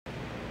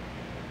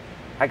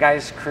Hi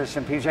guys, Chris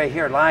and PJ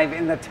here live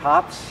in the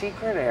top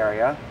secret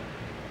area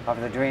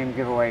of the Dream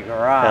Giveaway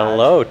Garage.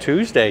 Hello,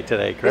 Tuesday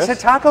today, Chris. Is it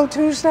Taco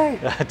Tuesday?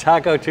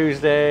 Taco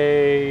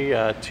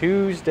Tuesday,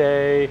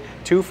 Tuesday,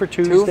 2 for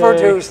Tuesday. 2 for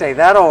Tuesday,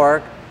 that'll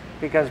work,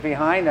 because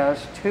behind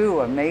us,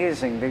 2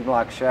 amazing big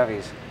block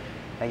Chevys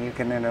that you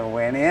can enter to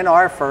win in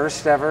our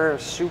first ever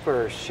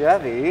Super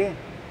Chevy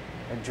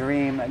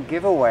Dream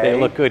Giveaway. They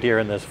look good here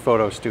in this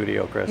photo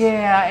studio, Chris.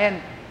 Yeah,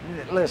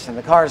 and listen,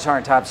 the cars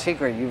aren't top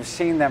secret. You've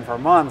seen them for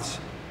months,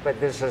 but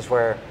this is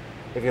where,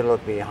 if you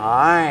look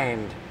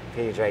behind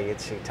PJ, you'd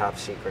see top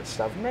secret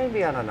stuff,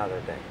 maybe on another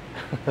day.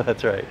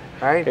 That's right.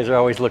 Right? Because they're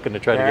always looking to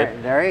try to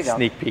get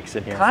sneak peeks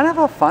in here. Kind of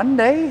a fun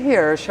day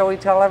here. Shall we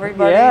tell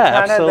everybody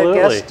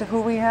absolutely. The guest who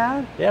we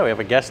have? Yeah, we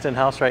have a guest in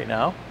house right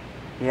now.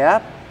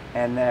 Yep,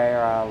 and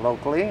they're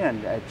locally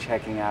and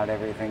checking out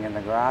everything in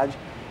the garage.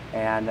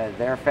 And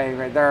their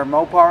favorite, they're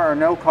Mopar or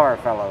no car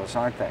fellows,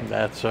 aren't they?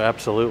 That's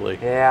absolutely.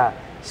 Yeah.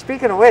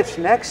 Speaking of which,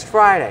 next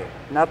Friday,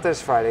 not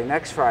this Friday,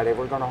 next Friday,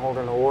 we're going to hold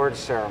an awards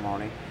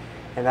ceremony.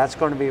 And that's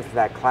going to be for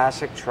that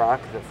classic truck,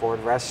 the Ford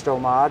Resto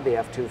Mod, the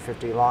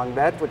F-250 long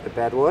bed with the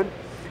bedwood.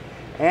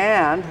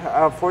 And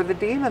for the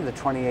Demon, the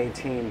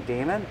 2018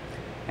 Demon.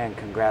 And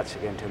congrats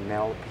again to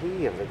Mel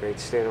P. of the great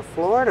state of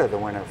Florida, the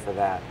winner for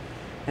that.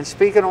 And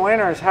speaking of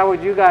winners, how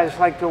would you guys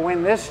like to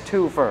win this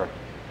twofer?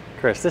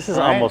 Chris, this is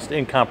almost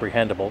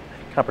incomprehensible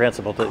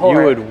that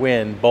you would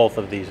win both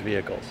of these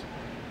vehicles.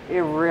 It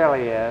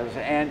really is.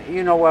 And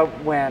you know what,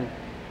 when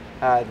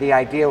the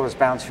idea was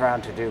bounced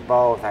around to do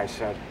both, I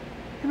said,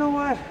 you know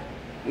what,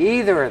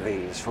 either of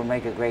these will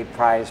make a great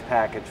prize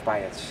package by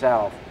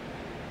itself.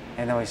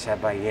 And then we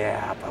said, but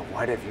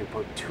what if you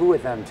put 2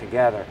 of them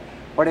together?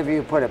 What if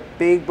you put a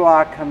big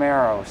block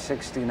Camaro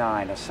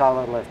 69, a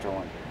solid lifter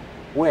one,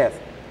 with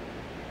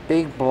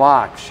big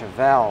block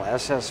Chevelle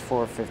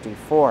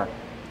SS454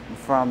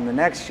 from the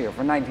next year,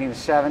 from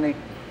 1970,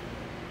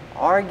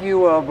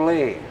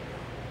 arguably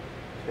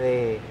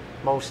the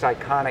most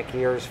iconic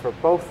years for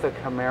both the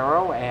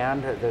Camaro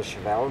and the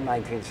Chevelle,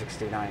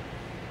 1969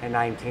 and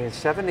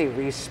 1970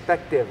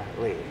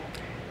 respectively.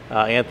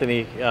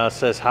 Anthony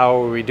says,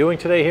 how are we doing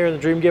today here in the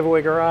Dream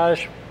Giveaway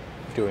Garage?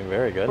 Doing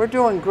very good. We're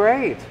doing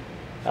great.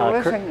 So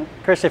listen,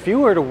 Chris, if you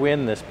were to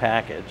win this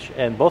package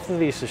and both of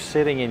these are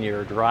sitting in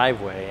your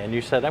driveway and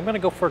you said, I'm going to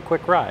go for a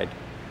quick ride,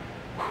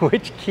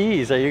 which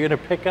keys are you going to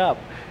pick up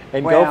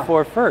and go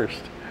for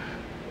first?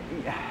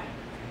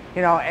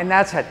 You know, and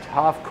that's a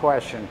tough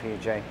question,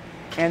 PJ.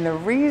 And the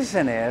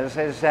reason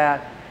is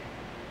that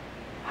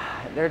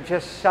they're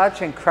just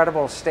such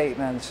incredible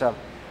statements of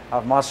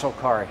muscle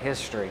car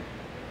history.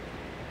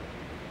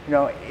 You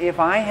know, if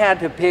I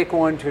had to pick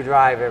one to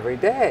drive every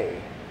day,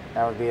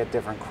 that would be a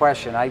different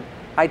question.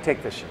 I'd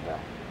take the Chevelle.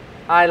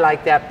 I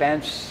like that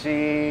bench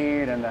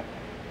seat and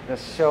the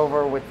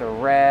silver with the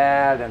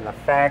red and the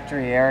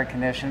factory air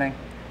conditioning.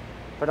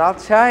 But I'll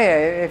tell you,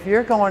 if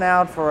you're going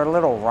out for a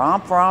little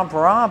romp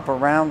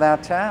around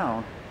that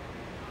town,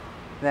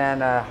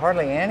 then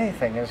hardly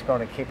anything is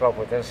going to keep up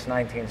with this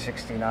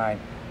 1969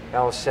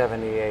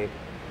 L78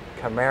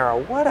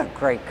 Camaro. What a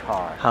great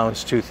car.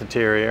 Houndstooth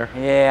interior.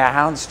 Yeah,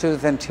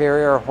 houndstooth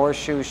interior,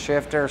 horseshoe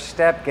shifter,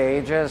 step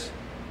gauges,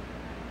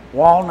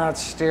 walnut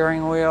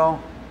steering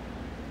wheel.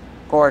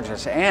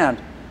 Gorgeous. And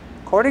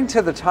according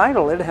to the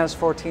title, it has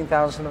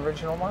 14,000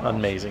 original miles.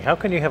 Amazing. How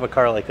can you have a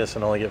car like this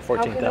and only get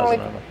 14,000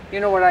 on it?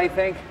 You know what I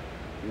think?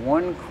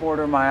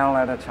 1/4 mile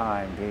at a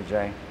time,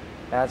 PJ.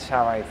 That's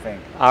how I think.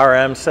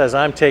 RM says,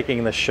 I'm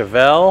taking the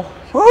Chevelle.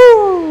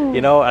 Woo!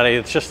 You know,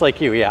 it's just like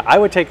you. Yeah, I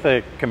would take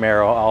the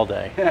Camaro all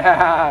day.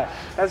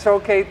 That's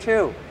okay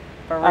too.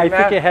 But I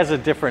think it has a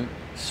different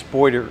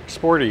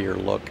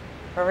sportier look.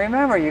 But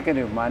remember, you can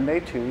do Monday,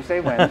 Tuesday,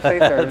 Wednesday,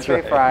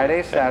 Thursday,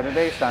 Friday,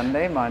 Saturday,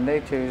 Sunday, Monday,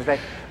 Tuesday.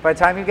 By the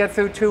time you get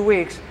through 2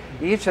 weeks,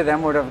 each of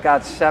them would have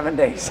got 7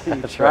 days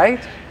each, That's right?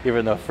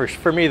 Even though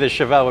for me, the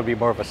Chevelle would be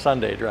more of a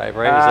Sunday drive,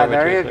 right?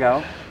 There you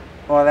go.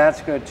 Well,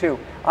 that's good too.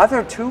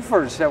 Other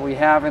twofers that we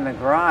have in the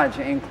garage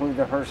include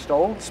the Hurst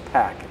Olds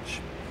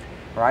package,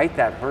 right?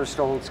 That Hurst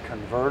Olds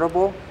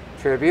convertible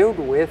tribute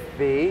with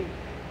the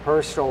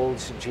Hurst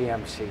Olds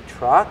GMC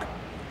truck,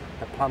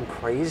 the Plum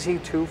Crazy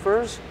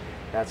twofers.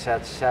 That's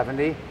that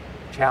 70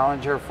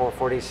 Challenger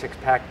 446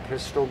 pack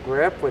pistol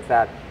grip with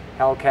that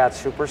Hellcat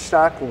Super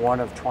Stock, 1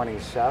 of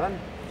 27.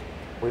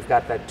 We've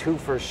got the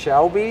twofer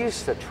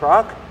Shelby's, the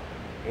truck,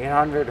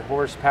 800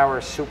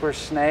 horsepower Super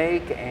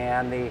Snake,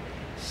 and the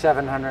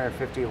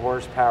 750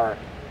 horsepower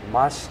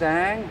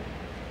Mustang.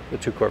 The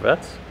 2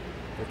 Corvettes.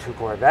 The 2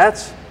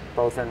 Corvettes,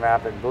 both in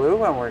rapid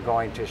blue, and we're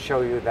going to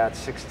show you that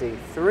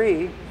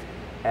 63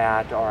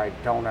 at our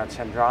Donuts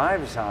and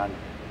Drives on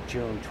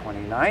June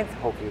 29th.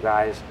 Hope you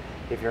guys,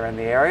 if you're in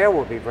the area,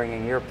 will be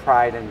bringing your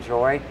pride and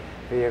joy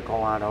vehicle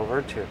on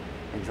over to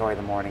enjoy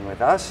the morning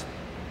with us.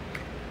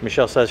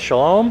 Michelle says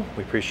shalom.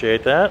 We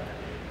appreciate that.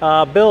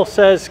 Bill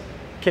says,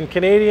 can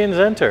Canadians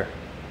enter?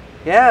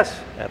 Yes.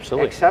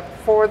 Absolutely. Except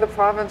for the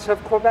province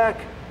of Quebec.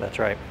 That's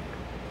right.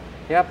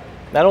 Yep.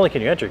 Not only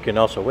can you enter, you can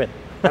also win.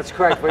 That's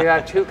correct. We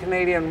got 2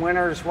 Canadian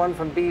winners, one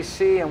from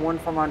BC and one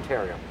from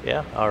Ontario.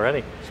 Yeah,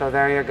 already. So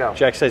there you go.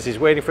 Jack says he's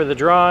waiting for the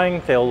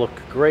drawing. They'll look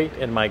great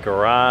in my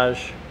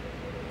garage.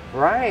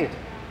 Right.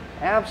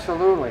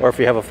 Absolutely. Or if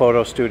you have a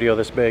photo studio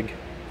this big.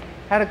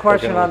 Had a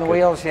question on the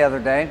wheels the other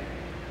day.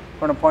 I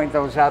want to point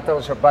those out.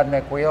 Those are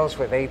Budnick wheels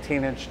with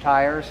 18-inch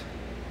tires.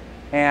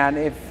 And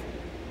if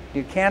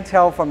you can't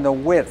tell from the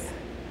width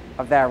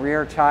of that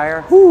rear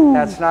tire,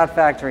 that's not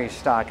factory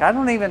stock. I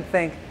don't even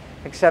think,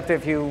 except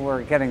if you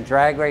were getting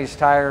drag race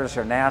tires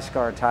or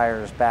NASCAR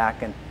tires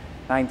back in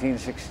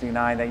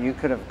 1969, that you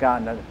could have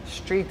gotten a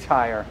street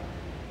tire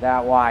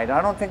that wide.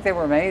 I don't think they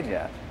were made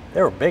yet.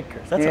 They were big,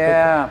 Chris. That's a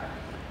big one.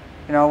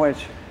 You know,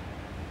 which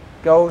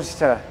goes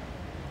to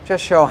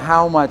just show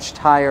how much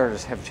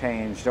tires have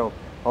changed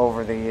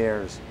over the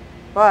years.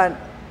 But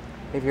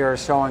if you're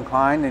so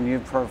inclined and you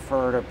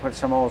prefer to put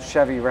some old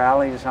Chevy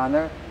Rallies on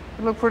there,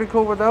 you look pretty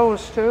cool with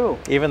those too.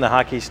 Even the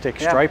hockey stick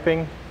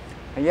striping?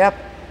 Yep.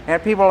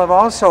 And people have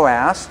also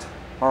asked,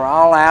 or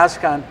I'll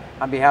ask on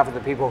behalf of the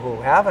people who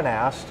haven't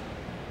asked,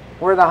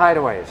 where are the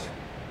hideaways?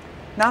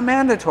 Not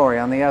mandatory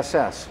on the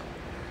SS.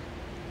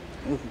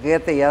 You could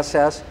get the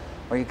SS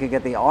or you could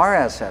get the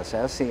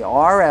RSSS. The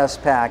RS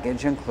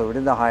package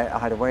included the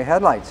hideaway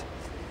headlights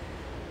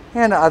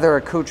and other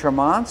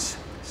accoutrements.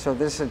 So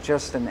this is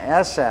just an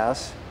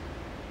SS,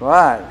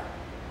 but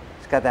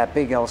it's got that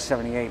big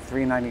L78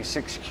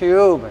 396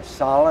 cube, a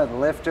solid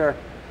lifter,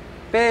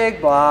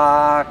 big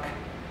block.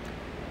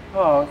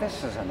 Oh,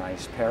 this is a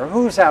nice pair.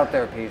 Who's out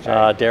there, PJ?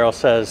 Daryl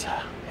says,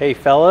 hey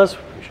fellas,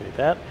 appreciate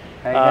that.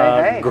 Hey,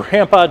 hey.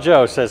 Grandpa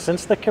Joe says,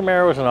 since the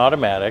Camaro is an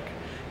automatic,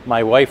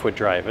 my wife would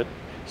drive it,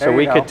 so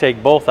we could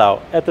take both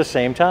out at the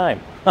same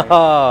time.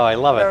 Oh, I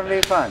love it. That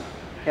would be fun.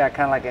 Yeah,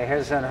 kind of like a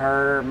his and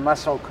her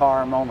muscle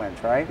car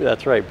moment, right?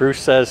 That's right. Bruce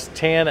says,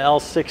 tan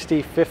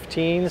L60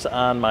 15s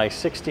on my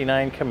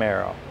 69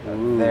 Camaro.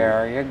 Ooh.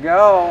 There you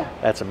go.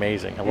 That's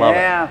amazing. I love it.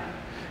 How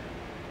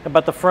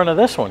about the front of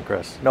this one,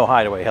 Chris? No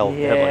hideaway headlights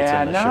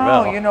in the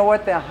Chevelle. No, you know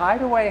what? The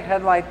hideaway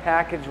headlight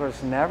package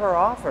was never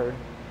offered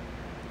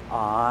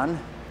on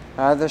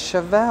the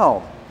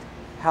Chevelle.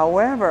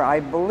 However, I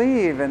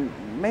believe, and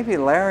maybe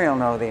Larry will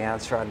know the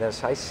answer on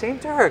this, I seem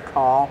to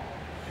recall,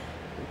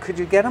 could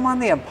you get them on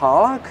the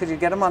Impala? Could you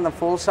get them on the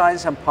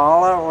full-size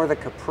Impala or the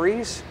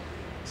Caprice?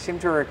 I seem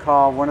to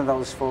recall one of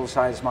those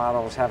full-size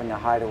models having a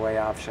hideaway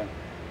option.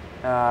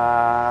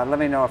 Let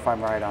me know if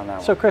I'm right on that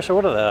one. So, Chris,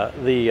 what are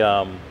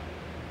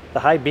the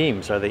high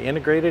beams? Are they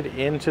integrated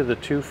into the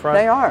two front?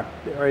 They are.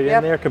 Right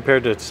in there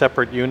compared to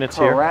separate units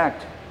here?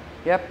 Correct.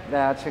 Yep,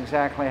 that's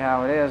exactly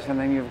how it is. And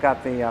then you've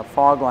got the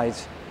fog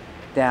lights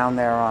down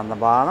there on the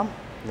bottom,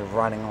 the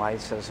running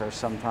lights as they're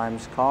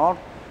sometimes called.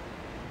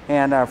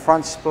 And a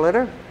front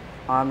splitter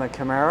on the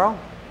Camaro.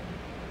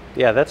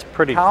 Yeah, that's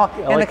pretty.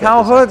 And the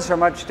cowl hoods are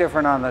much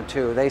different on the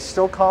two. They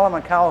still call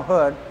them a cowl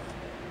hood.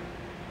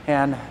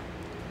 And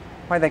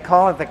why they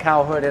call it the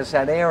cowl hood is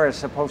that air is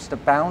supposed to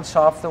bounce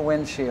off the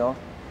windshield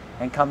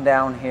and come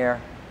down here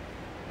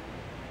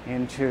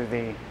into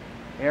the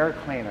air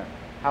cleaner.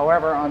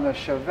 However, on the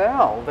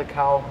Chevelle, the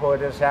cowl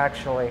hood is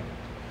actually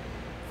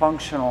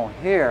functional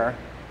here,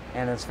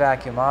 and it's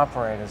vacuum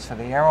operated. So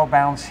the air will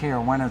bounce here.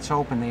 When it's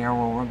open, the air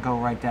will go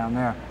right down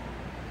there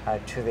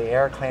to the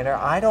air cleaner.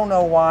 I don't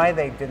know why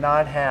they did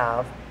not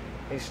have,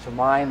 at least to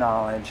my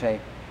knowledge, a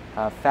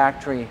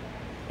factory,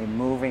 a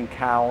moving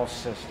cowl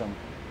system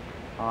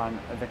on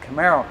the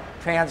Camaro.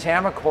 Trans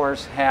Am, of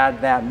course,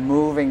 had that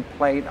moving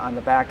plate on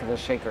the back of the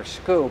shaker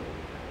scoop,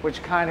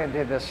 which kind of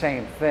did the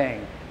same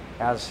thing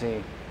as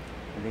the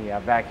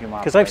vacuum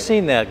operated. Because I've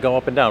seen that go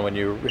up and down when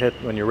you rev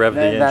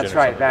the engine. That's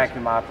right,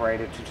 vacuum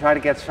operated, to try to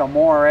get some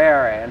more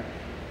air in.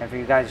 And for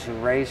you guys who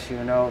race,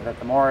 you know that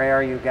the more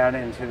air you get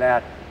into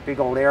that big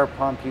old air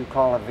pump you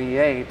call a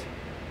V8,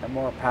 the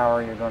more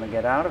power you're going to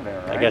get out of it,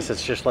 right? I guess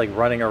it's just like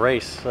running a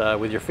race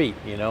with your feet,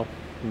 you know?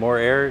 More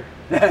air,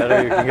 the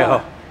better you can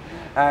go.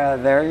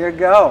 There you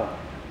go.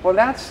 Well,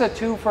 that's the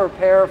two for a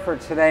pair for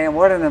today, and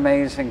what an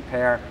amazing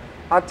pair.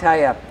 I'll tell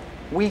you,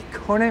 we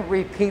couldn't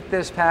repeat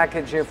this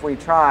package if we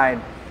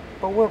tried,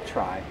 but we'll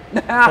try.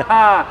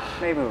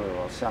 Maybe we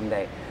will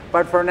someday.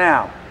 But for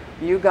now,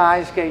 you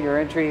guys get your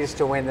entries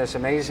to win this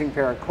amazing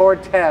pair of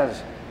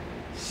Cortez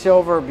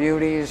Silver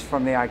Beauties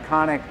from the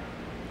iconic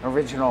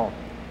original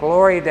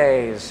glory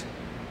days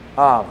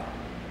of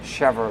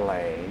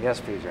Chevrolet. Yes,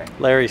 PJ.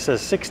 Larry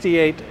says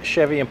 68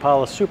 Chevy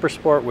Impala Super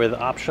Sport with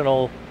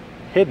optional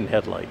hidden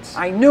headlights.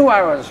 I knew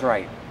I was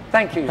right.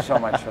 Thank you so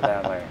much for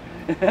that,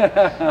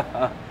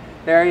 Larry.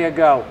 There you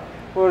go.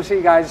 We'll see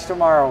you guys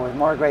tomorrow with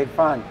more great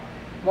fun,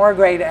 more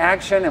great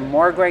action, and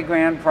more great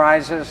grand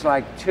prizes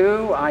like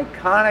 2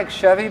 iconic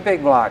Chevy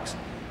big blocks.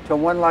 To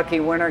one lucky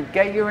winner,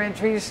 get your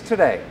entries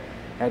today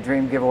at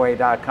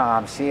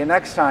dreamgiveaway.com. See you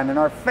next time in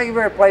our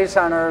favorite place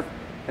on earth,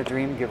 the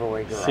Dream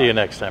Giveaway Garage. See you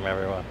next time,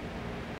 everyone.